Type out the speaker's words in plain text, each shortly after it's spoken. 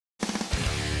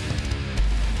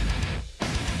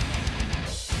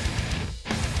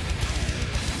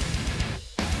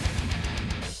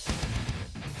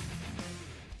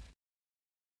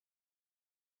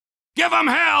Give 'em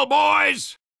hell,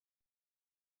 boys!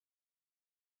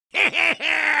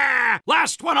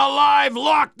 Last one alive,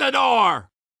 lock the door!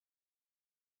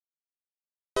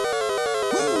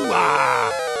 Hoo-ah!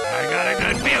 I got a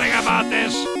good feeling about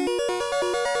this.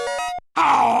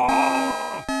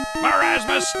 Oh!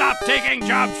 Marasmus, stop taking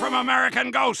jobs from American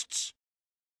ghosts!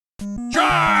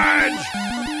 Charge!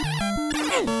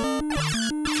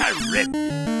 Terrible.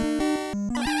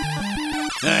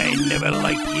 I never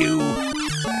liked you.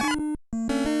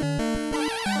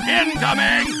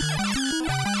 Incoming!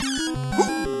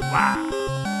 Hoo-ah!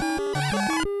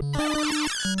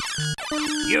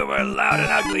 You were loud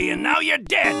and ugly, and now you're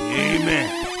dead. Amen.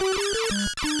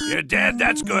 You're dead?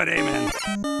 That's good, amen.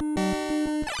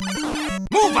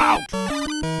 Move out!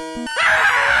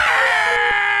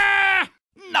 Ah!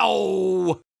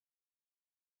 No!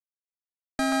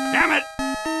 Damn it!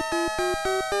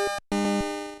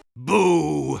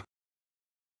 Boo!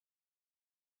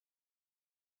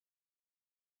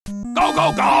 Go,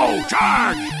 go, go!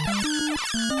 Charge!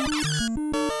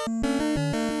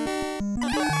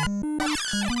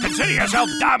 Consider yourself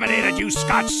dominated, you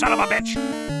Scotch son of a bitch!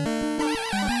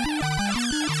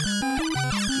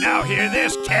 Now hear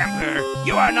this, camper.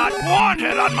 You are not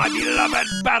wanted on my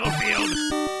beloved battlefield.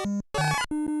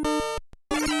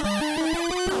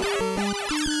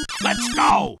 Let's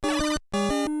go!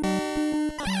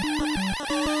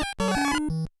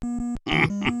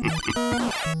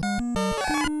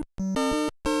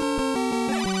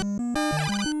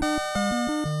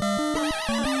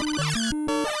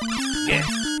 Yeah.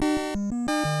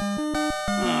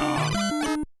 Oh.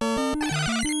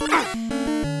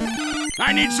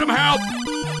 I need some help!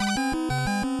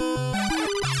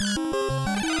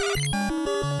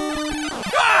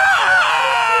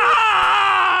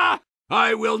 Ah!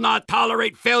 I will not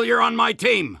tolerate failure on my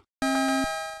team.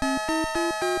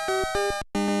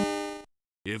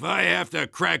 If I have to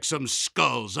crack some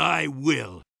skulls, I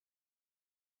will.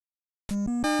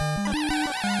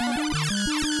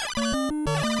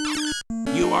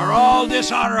 You are all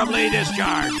dishonorably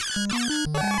discharged.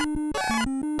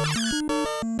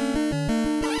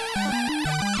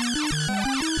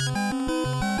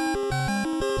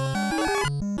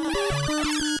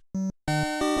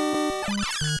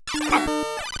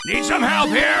 Need some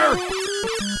help here?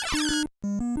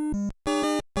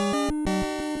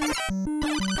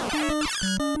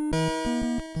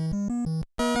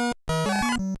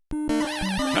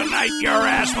 Tonight your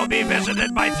ass will be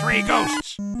visited by 3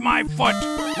 ghosts. My foot,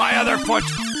 my other foot,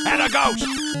 and a ghost.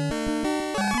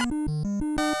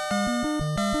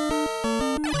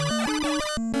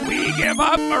 We give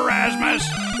up, Marasmus.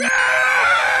 Ah!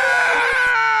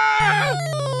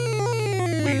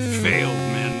 We failed,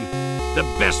 men. The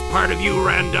best part of you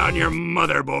ran down your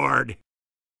motherboard.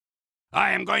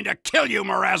 I am going to kill you,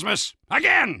 Marasmus,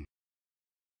 again!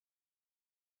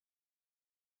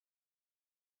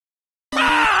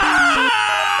 Ah!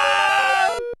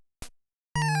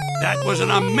 That was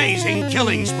an amazing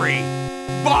killing spree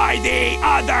by the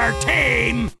other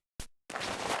team!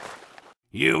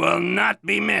 You will not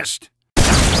be missed.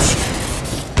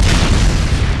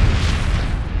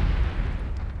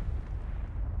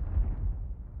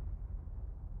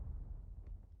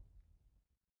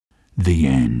 The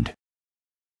end.